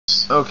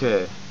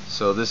Okay,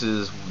 so this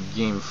is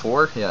game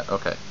 4? Yeah,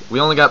 okay. We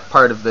only got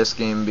part of this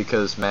game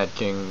because Mad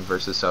King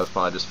versus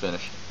Southpaw just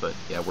finished, but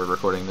yeah, we're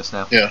recording this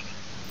now. Yeah.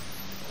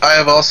 I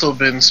have also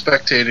been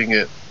spectating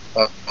it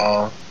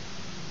a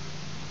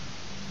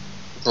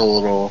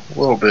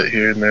little bit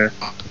here and there.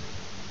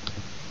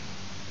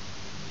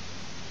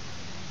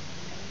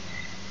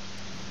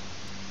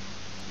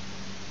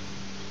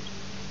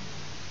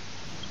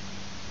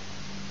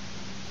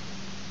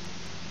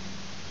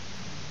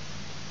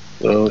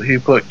 So he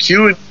put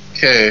Q and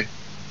K.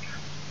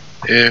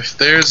 If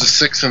there's a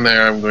 6 in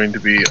there, I'm going to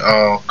be,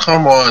 oh,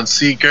 come on,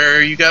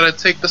 CKR, you gotta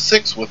take the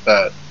 6 with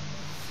that.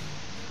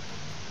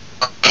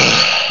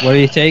 What do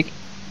you take?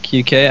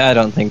 QK? I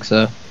don't think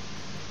so.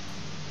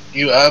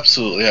 You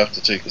absolutely have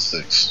to take a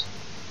 6.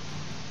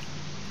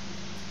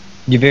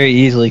 You very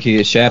easily could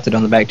get shafted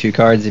on the back 2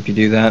 cards if you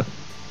do that.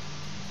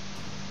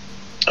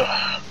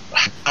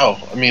 How?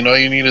 I mean, all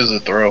you need is a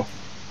throw.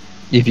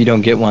 If you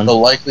don't get one. The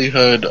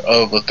likelihood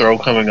of a throw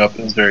coming up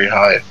is very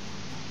high.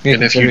 Yeah,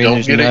 and if you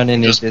don't get it,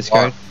 you just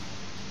discard.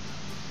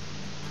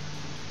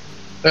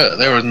 Yeah,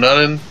 there was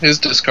none in his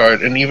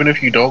discard, and even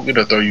if you don't get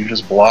a throw, you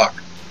just block.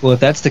 Well, if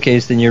that's the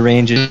case, then your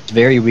range is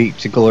very weak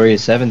to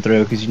Gloria's 7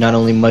 throw, because not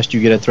only must you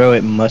get a throw,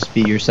 it must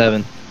be your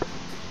 7.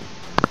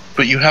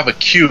 But you have a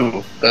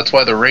Q, that's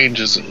why the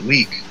range isn't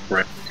weak.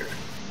 Right.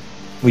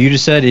 Well, you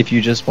just said if you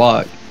just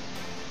block.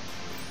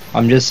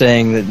 I'm just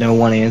saying that no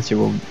one answer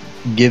will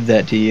give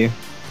that to you.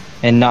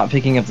 And not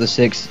picking up the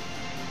 6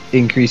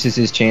 increases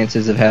his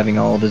chances of having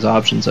all of his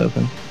options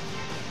open.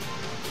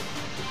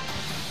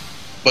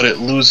 But it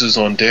loses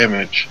on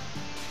damage.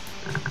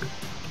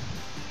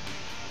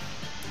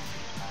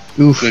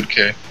 Oof. Good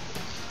K.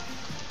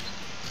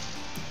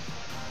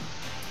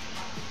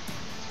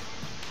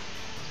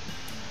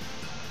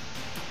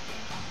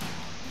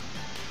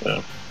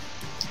 Yeah.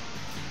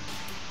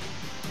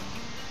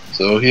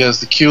 So he has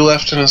the Q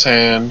left in his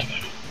hand.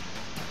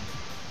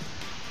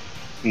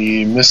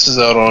 He misses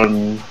out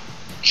on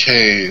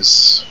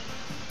K's.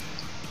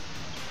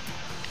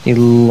 He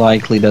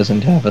likely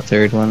doesn't have a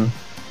 3rd one.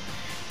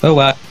 Oh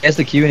wow, he has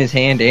the Q in his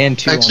hand and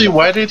 2 Actually, on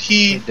why did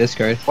he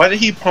discard? Why did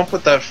he pump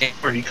with that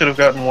 4? He could have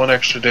gotten 1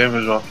 extra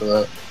damage off of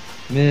that.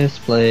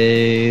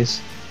 Misplays.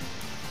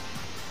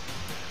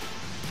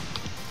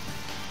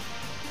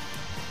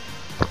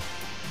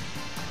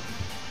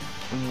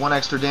 One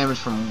extra damage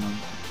from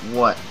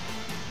what?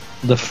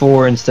 The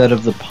 4 instead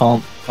of the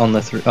pump on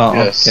the 3. Oh,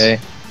 Yes. okay.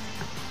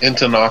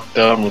 Into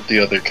knockdown with the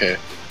other K.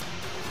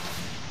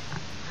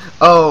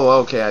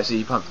 Oh, okay, I see.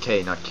 You pumped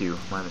K, not Q.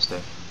 My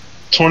mistake.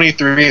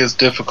 23 is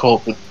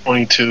difficult, but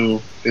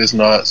 22 is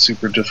not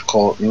super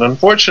difficult. And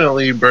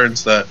unfortunately, he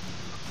burns that.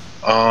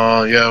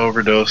 Yeah,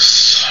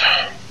 overdose.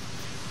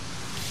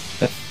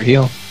 That's for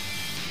heal.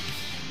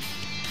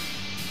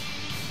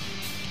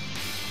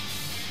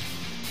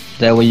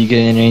 That way you get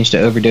in range to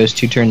overdose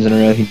 2 turns in a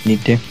row if you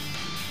need to.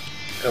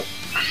 Yep.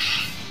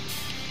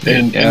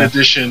 And in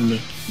addition,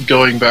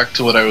 going back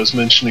to what I was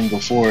mentioning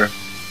before,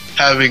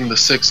 having the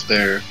 6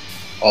 there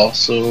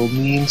also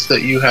means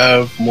that you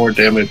have more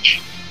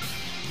damage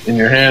in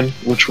your hand,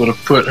 which would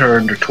have put her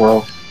under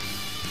 12.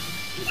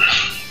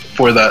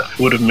 For that,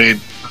 would have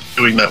made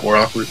doing that more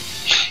awkward.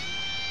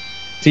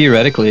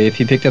 Theoretically, if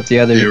he picked up the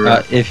other,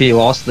 if he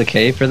lost the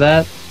K for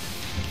that,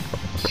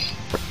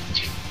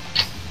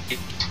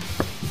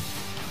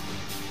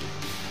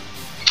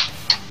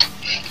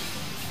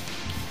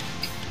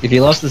 if he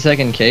lost the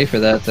 2nd K for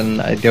that, then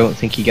I don't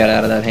think he got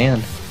out of that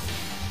hand.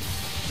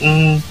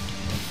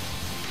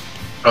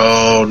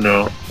 Oh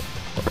no.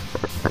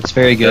 It's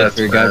very good That's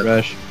for bad.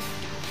 Guybrush.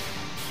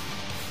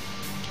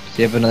 So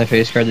you have another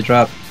face card to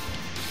drop.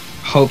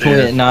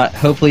 Hopefully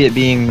hopefully it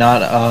being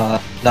not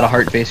a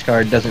heart face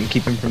card doesn't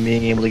keep him from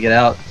being able to get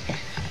out.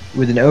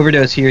 With an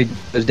overdose here, he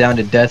goes down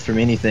to death from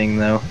anything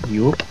though.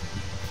 Yoop.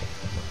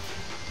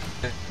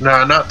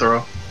 Nah, not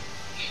throw.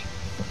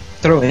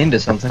 Throw it into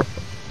something.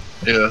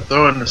 Yeah,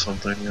 throw into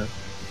something, yeah.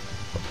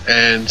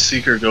 And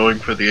Seeker going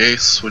for the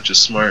ace, which is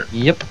smart.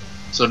 Yep.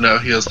 So now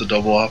he has the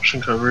double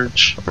option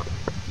coverage.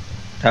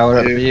 Power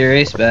up for your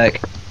ace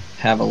back.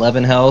 Have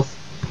 11 health.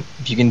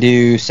 If you can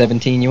do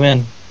 17, you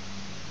win.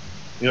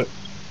 Yep.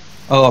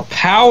 Oh, a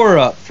power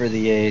up for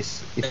the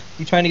ace.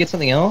 You trying to get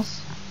something else?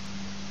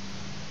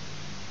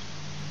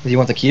 Do you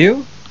want the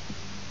Q?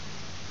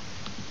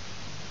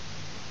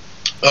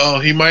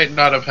 Oh, he might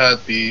not have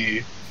had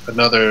the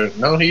another.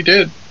 No, he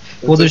did.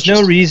 Well, there's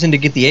no reason to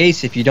get the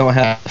ace if you don't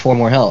have 4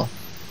 more health.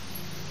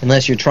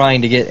 Unless you're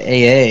trying to get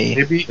AA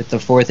with the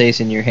 4th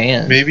ace in your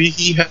hand. Maybe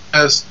he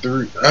has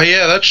 3. Oh,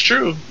 yeah, that's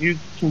true. You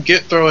can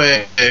get throw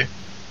AA.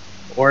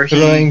 Or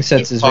throwing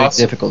sets is very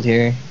difficult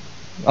here.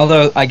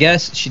 Although, I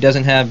guess she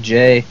doesn't have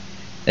J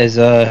as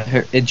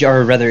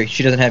or rather,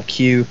 she doesn't have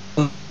Q.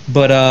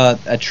 But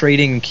a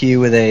trading Q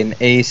with an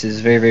ace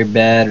is very, very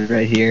bad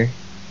right here.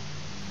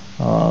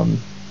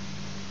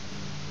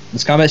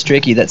 This combat's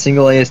tricky. That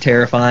single A is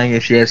terrifying.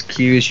 If she has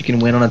Q, she can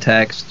win on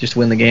attacks, just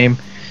win the game.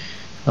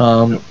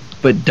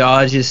 But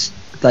dodge is,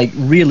 like,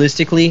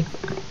 realistically,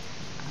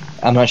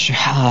 I'm not sure.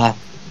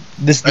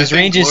 This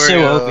range is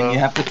so open. You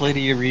have to play to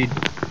your read.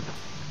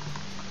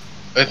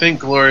 I think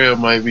Gloria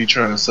might be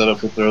trying to set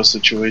up a throw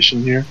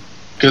situation here,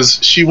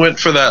 because she went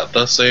for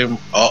the same.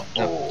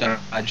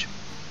 Dodge.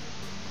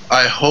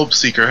 I hope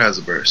CKR has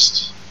a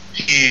burst.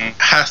 He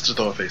has to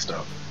throw a face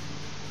down.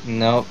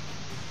 Nope.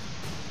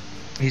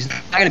 He's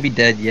not gonna be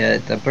dead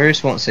yet. The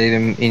burst won't save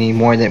him any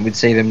more than it would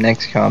save him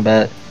next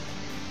combat.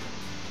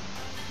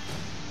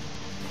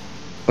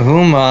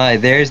 Oh my,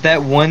 there's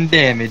that 1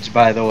 damage,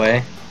 by the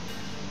way.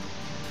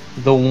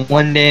 The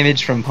 1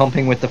 damage from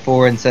pumping with the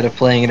 4 instead of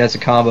playing it as a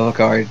combo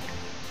card.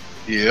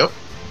 Yep.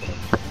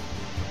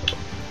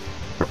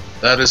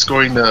 That is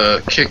going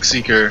to kick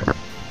CKR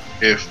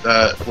if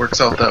that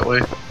works out that way.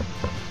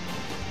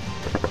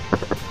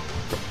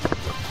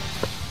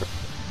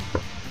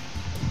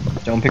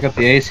 Don't pick up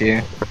the ace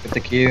here. Pick up the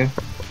Q.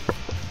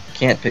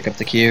 Can't pick up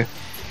the Q.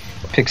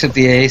 Picks up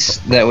the ace,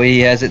 that way he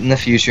has it in the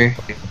future.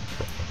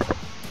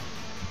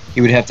 He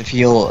would have to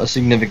feel a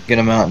significant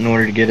amount in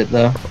order to get it,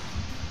 though.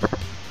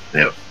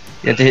 Yep.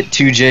 You have to hit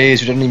 2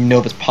 J's, which I don't even know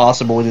if it's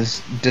possible with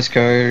his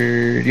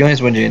discard. He only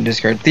has 1 J in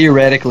discard.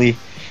 Theoretically,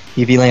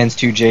 if he lands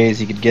 2 J's,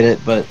 he could get it,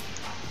 but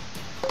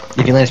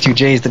if he lands 2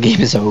 J's, the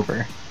game is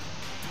over.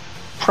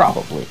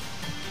 Probably.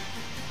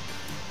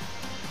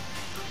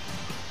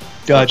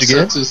 Dodge again?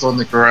 Sets is on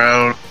the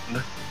ground.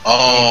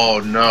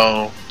 Oh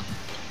no.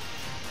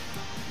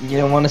 You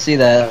don't want to see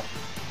that.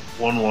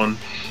 1-1.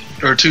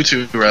 Or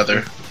 2-2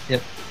 rather.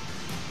 Yep.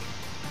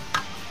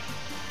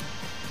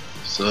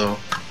 So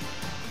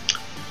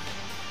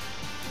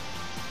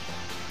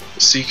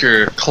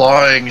CKR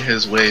clawing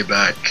his way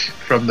back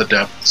from the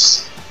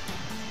depths.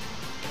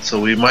 So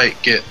we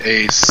might get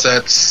a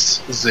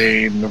Sets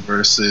Zane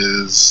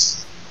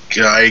versus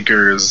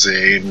Geiger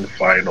Zane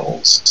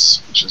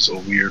finals, which is a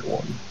weird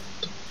one.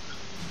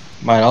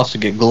 Might also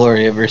get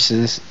Gloria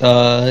versus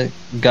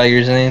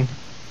Geiger's name.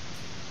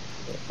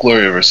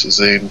 Gloria versus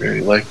Zane,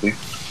 very likely.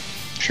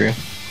 True.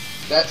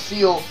 That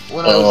feel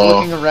when I was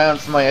looking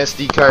around for my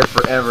SD card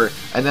forever,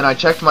 and then I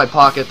checked my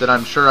pocket that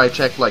I'm sure I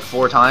checked like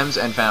 4 times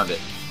and found it.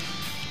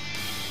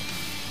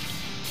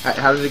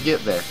 How did it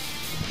get there?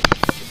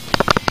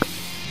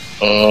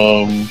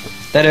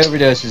 That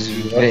overdose is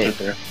big.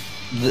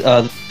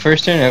 The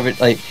first turn over,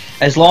 like,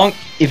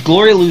 if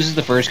Gloria loses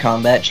the first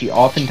combat, she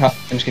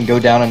oftentimes can go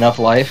down enough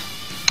life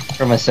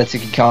from a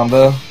Setsuki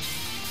combo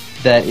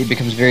that it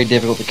becomes very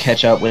difficult to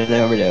catch up with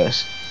the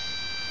overdose.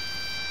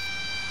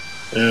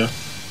 Yeah.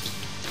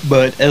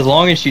 But as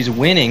long as she's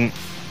winning,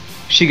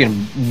 she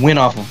can win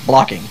off of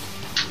blocking.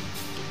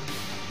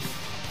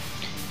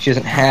 She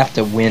doesn't have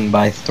to win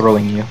by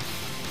throwing you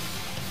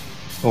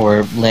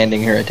or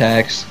landing her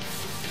attacks.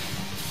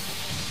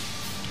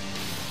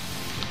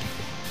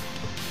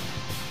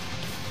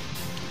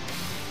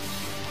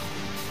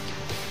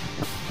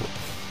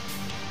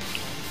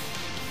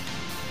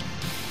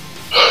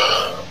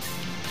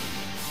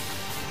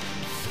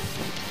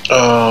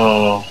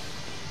 Oh,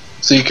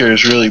 CKR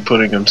is really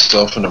putting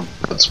himself in a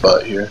bad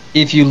spot here.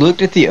 If you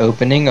looked at the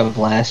opening of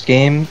last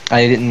game,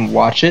 I didn't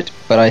watch it,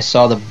 but I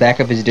saw the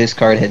back of his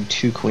discard had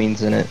 2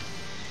 queens in it.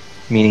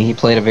 Meaning he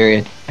played a very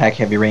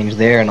attack-heavy range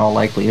there in all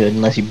likelihood,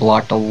 unless he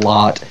blocked a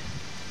lot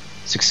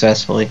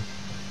successfully.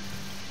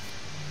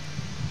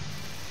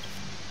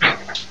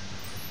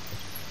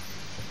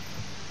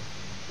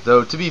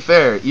 Though, to be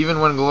fair, even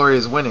when Gloria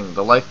is winning,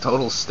 the life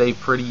totals stay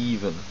pretty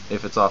even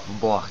if it's off of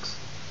blocks.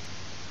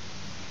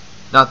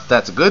 Not that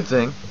that's a good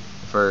thing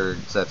for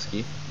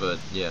Setsuki, but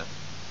yeah.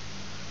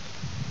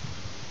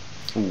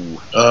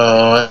 Ooh.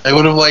 I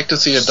would have liked to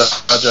see a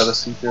dodge out of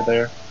CKR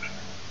there.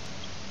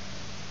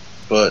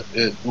 But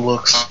it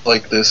looks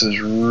like this is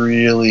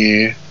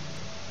really...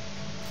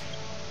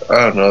 I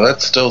don't know,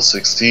 that's still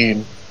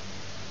 16.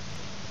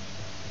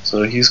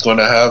 So he's going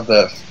to have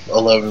that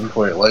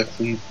 11-point life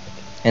lead.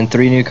 And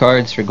 3 new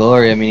cards for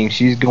Gloria, meaning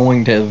she's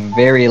going to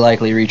very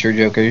likely reach her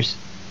jokers.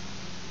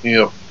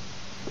 Yep.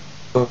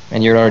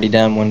 And you're already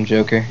down 1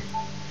 joker.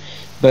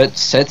 But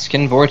Sets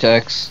can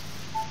Vortex.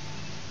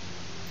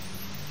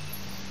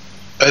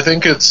 I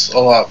think it's a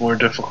lot more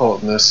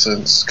difficult in this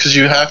sense, because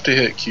you have to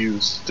hit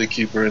Qs to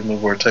keep her in the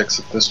Vortex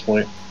at this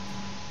point.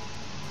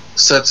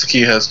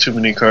 Setsuki has too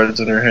many cards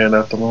in her hand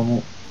at the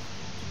moment.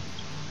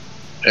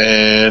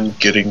 And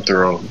getting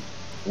thrown.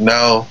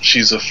 Now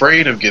she's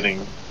afraid of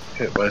getting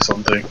hit by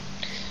something.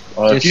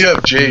 If you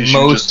have J's,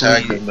 you just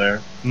tag them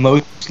there.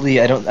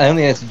 Mostly, I don't think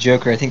that's a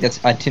joker. I think that's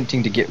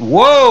attempting to get...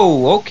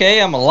 Whoa! Okay,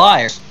 I'm a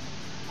liar.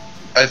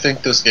 I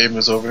think this game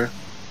is over.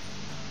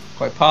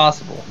 Quite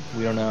possible.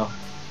 We don't know.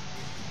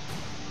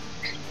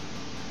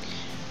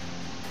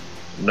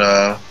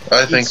 Nah,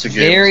 I think the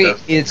game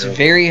is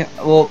very...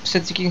 Well,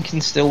 Setsuki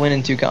can still win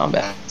in 2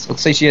 combats.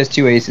 Let's say she has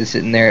 2 aces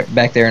sitting there,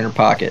 back there in her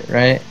pocket,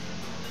 right?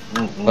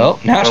 Well,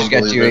 now she's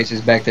got 2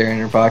 aces back there in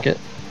her pocket.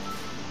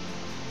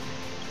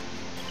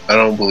 I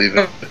don't believe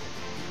it.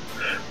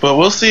 But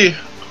we'll see.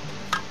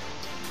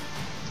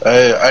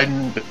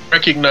 I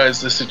recognize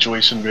the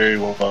situation very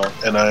well,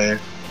 and I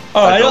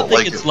don't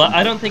think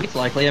it's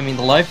likely. I mean,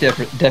 the life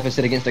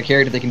deficit against a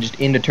character that can just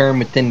end a turn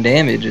with 10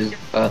 damage is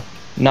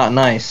Not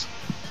nice.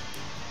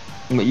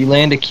 But you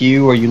land a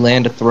Q or you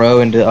land a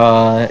throw into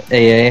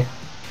AA,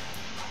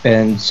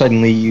 and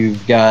suddenly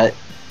you've got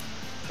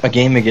a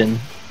game again.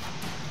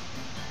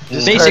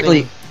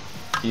 Basically,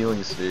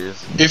 healing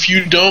spheres. If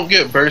you don't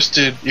get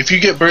bursted, if you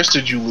get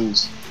bursted, you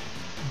lose.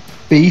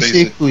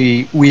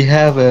 Basically, we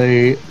have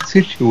a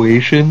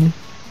situation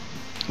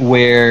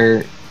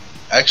where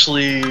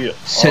actually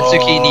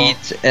Setsuki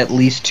needs at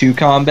least 2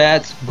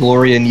 combats.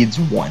 Gloria needs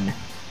 1.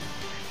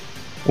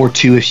 Or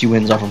 2 if she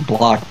wins off of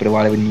block, but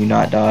why wouldn't you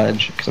not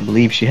dodge? Because I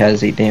believe she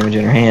has 8 damage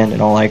in her hand,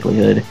 in all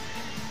likelihood.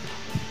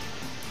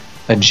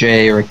 A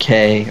J or a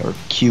K or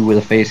Q with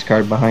a face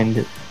card behind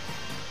it.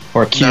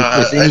 Or a Q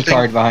with any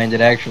card behind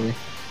it, actually.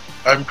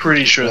 I'm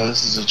pretty sure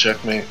this is a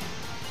checkmate.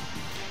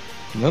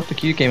 Nope, the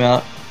Q came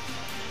out.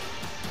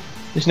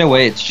 There's no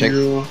way it's check.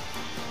 You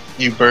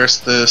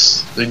burst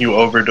this, then you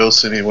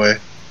overdose anyway.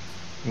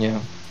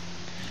 Yeah.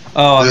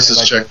 Oh, this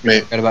is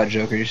checkmate. Forgot about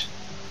jokers.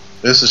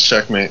 This is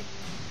checkmate.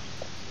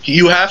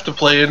 You have to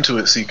play into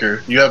it,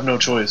 Seeker. You have no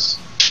choice.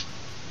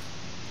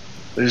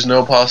 There's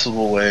no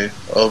possible way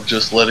of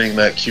just letting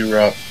that Q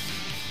rock.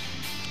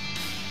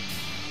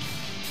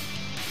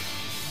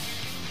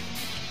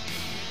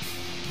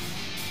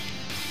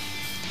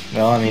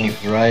 No, I mean,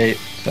 you're right,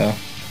 so.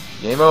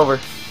 Game over.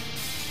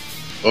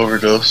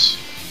 Overdose.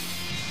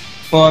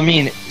 Well, I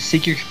mean,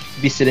 Seeker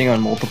could be sitting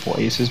on multiple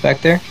aces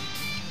back there.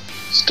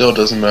 Still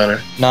doesn't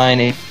matter. 9,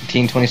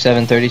 18,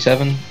 27,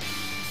 37.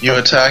 You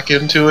attack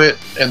into it,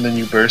 and then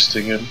you burst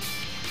again.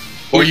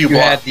 Or if you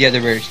block. Have the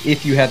other burst.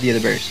 If you have the other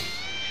burst.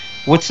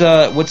 What's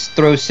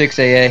throw 6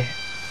 AA?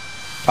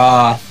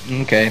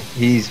 Okay.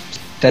 He's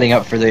setting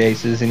up for the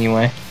aces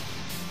anyway.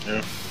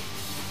 Yeah.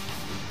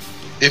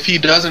 If he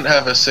doesn't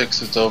have a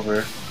 6, it's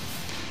over.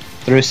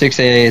 Throw 6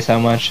 AA is how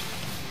much?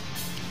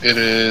 It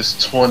is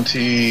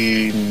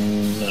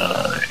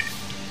 29.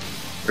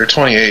 Or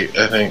 28,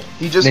 I think.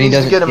 He just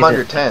needs to get him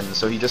under 10,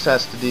 so he just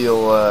has to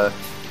deal,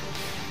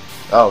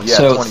 oh, yeah,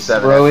 so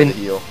 27 after the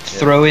heal.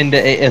 Throw into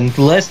A,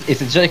 unless if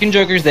the second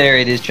Joker's there,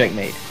 it is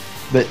checkmate.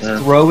 But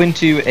throw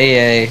into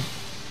AA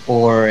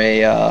or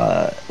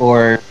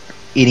or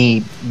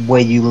any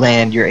way you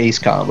land your ace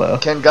combo.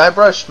 Can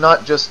Guybrush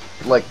not just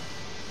like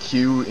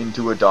Q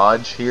into a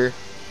dodge here?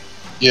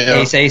 Yeah.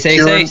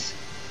 Ace.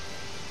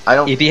 I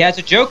don't. If he has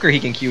a Joker, he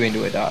can Q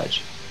into a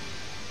dodge.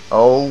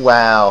 Oh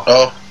wow.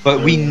 Oh.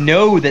 But we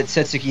know that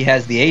Setsuki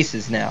has the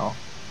aces now.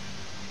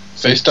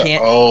 So he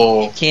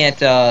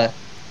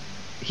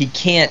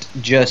can't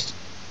just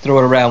throw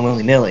it around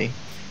willy-nilly.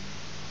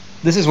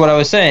 This is what I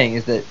was saying,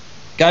 is that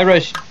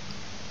Guybrush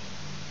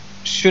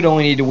should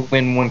only need to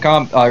win 1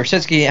 combat, or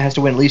Setsuki has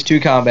to win at least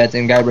 2 combats,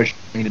 and Guybrush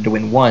needed to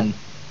win 1.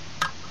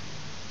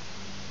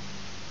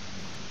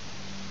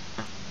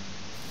 I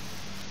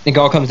think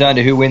all comes down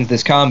to who wins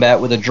this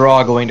combat, with a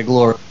draw going to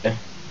Gloria.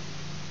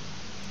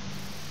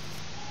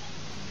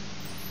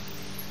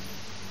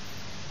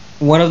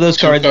 One of those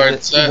cards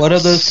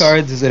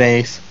is an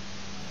ace.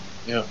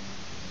 Yeah.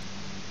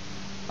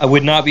 I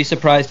would not be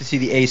surprised to see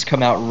the ace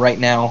come out right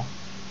now.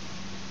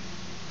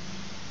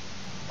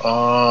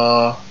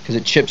 Because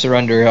it chips are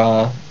under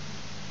 10,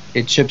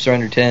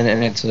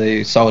 and it's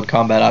a solid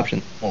combat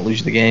option. Won't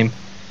lose the game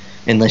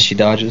unless she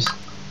dodges.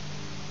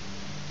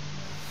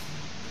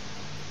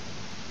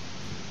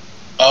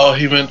 Oh,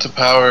 he meant to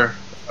power,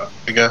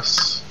 I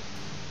guess.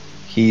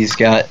 He's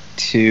got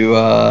 2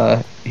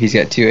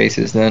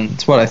 aces then.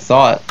 That's what I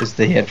thought, is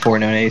that he had 4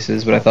 known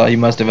aces, but I thought he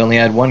must have only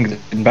had 1 because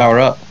it didn't power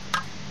up.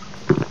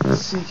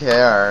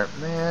 CKR,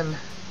 man.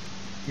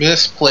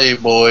 Misplay,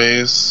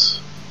 boys.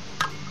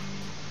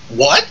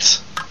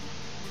 What?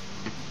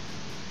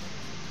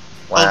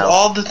 Wow. Of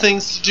all the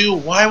things to do,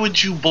 why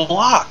would you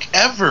block,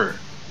 ever?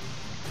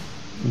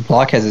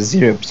 Block has a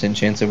 0%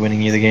 chance of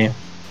winning you the game.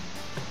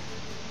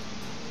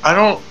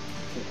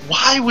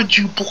 Why would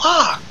you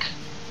block?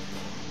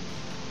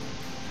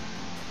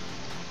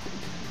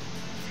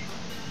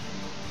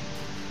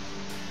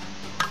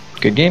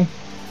 Good game.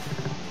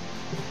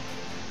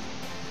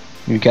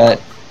 You got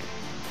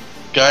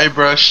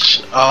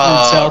Guybrush,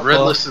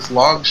 Redless's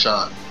long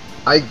shot.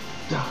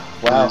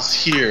 Wow. Is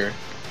here.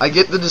 I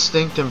get the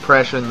distinct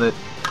impression that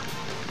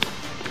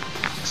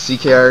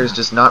CKR is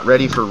just not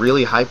ready for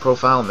really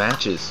high-profile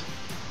matches.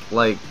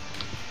 Like,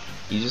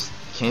 he just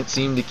can't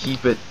seem to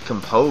keep it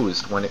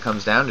composed when it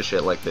comes down to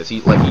shit like this.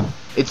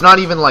 It's not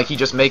even like he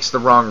just makes the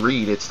wrong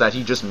read, it's that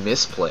he just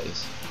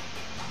misplays.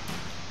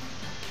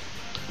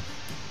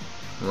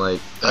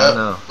 Like, I don't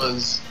know. That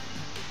was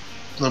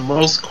the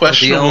most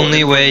questionable. The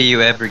only way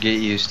you ever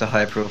get used to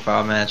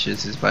high-profile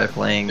matches is by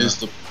playing them. Is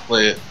to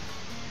play it.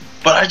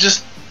 But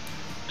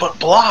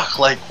block,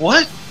 like,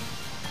 what?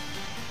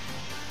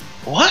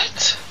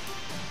 What?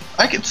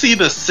 I could see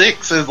the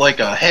 6 as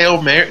like a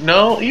Hail Mary.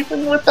 No,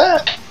 even with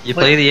that. You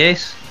play the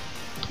ace?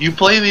 You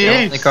play the ace.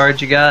 The only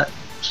card you got?